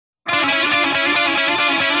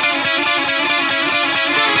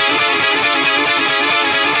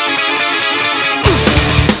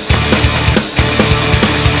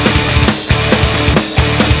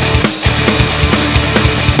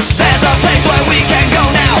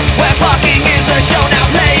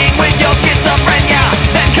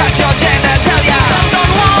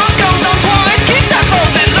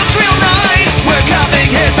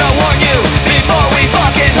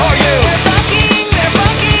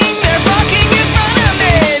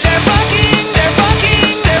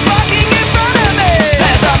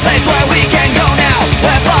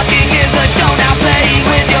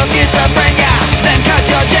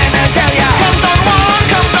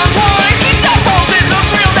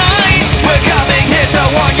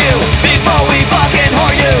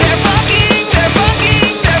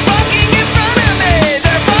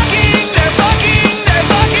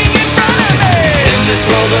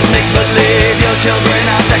children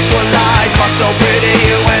are sexualized. Fuck so pretty,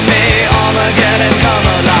 you and me, Armageddon, come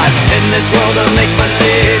alive. In this world of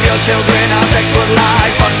make-believe, your children are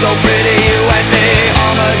sexualized. Fuck so pretty, you and me,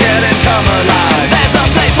 Armageddon, come alive. There's a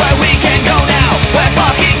place where we can go now, where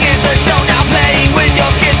fucking is a show now. Playing with your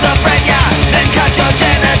schizophrenia, then cut your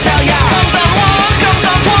genitalia. Comes on once, comes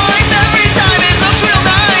on twice, every time it looks real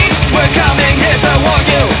nice. We're coming here to warn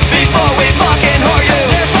you, before we fucking whore you.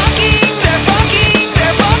 They're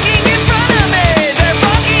fucking in front of me.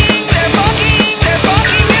 They're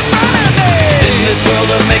fucking in front of me. In this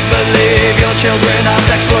world of make-believe, your children are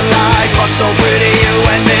sexualized. Fuck so pretty, you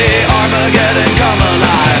and me, Armageddon, come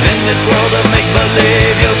alive. In this world of